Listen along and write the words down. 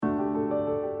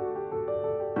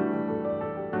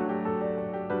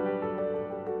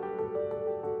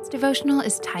devotional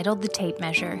is titled The Tape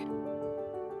Measure.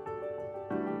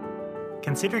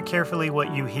 Consider carefully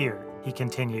what you hear, he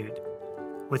continued.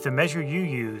 With the measure you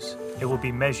use, it will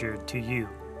be measured to you,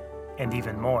 and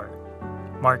even more.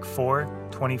 Mark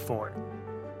 4:24.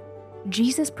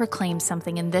 Jesus proclaims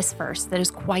something in this verse that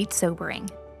is quite sobering.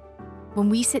 When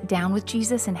we sit down with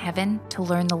Jesus in heaven to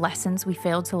learn the lessons we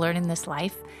failed to learn in this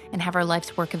life and have our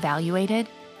life's work evaluated,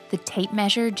 the tape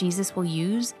measure Jesus will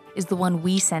use is the one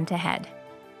we sent ahead.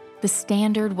 The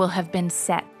standard will have been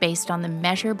set based on the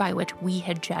measure by which we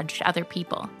had judged other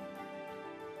people.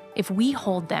 If we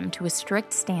hold them to a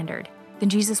strict standard, then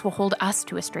Jesus will hold us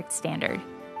to a strict standard.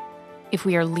 If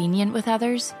we are lenient with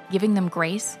others, giving them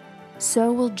grace,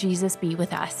 so will Jesus be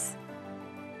with us.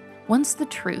 Once the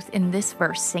truth in this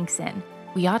verse sinks in,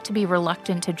 we ought to be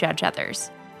reluctant to judge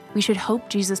others. We should hope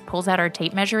Jesus pulls out our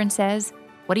tape measure and says,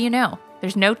 "What do you know?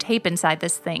 There's no tape inside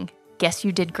this thing. Guess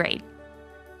you did great."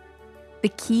 The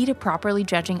key to properly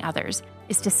judging others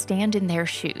is to stand in their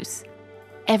shoes.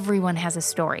 Everyone has a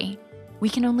story. We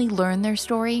can only learn their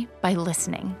story by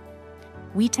listening.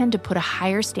 We tend to put a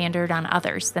higher standard on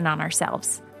others than on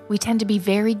ourselves. We tend to be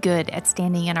very good at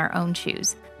standing in our own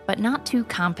shoes, but not too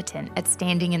competent at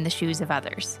standing in the shoes of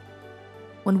others.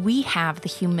 When we have the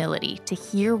humility to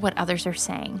hear what others are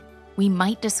saying, we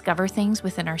might discover things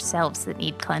within ourselves that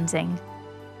need cleansing.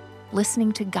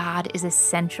 Listening to God is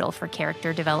essential for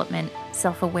character development,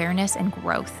 self-awareness, and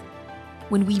growth.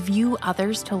 When we view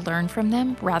others to learn from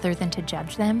them rather than to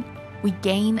judge them, we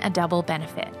gain a double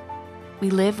benefit. We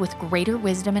live with greater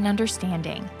wisdom and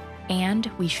understanding,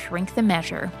 and we shrink the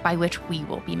measure by which we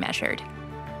will be measured.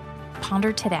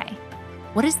 Ponder today.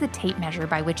 What is the tape measure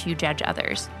by which you judge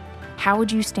others? How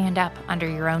would you stand up under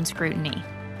your own scrutiny?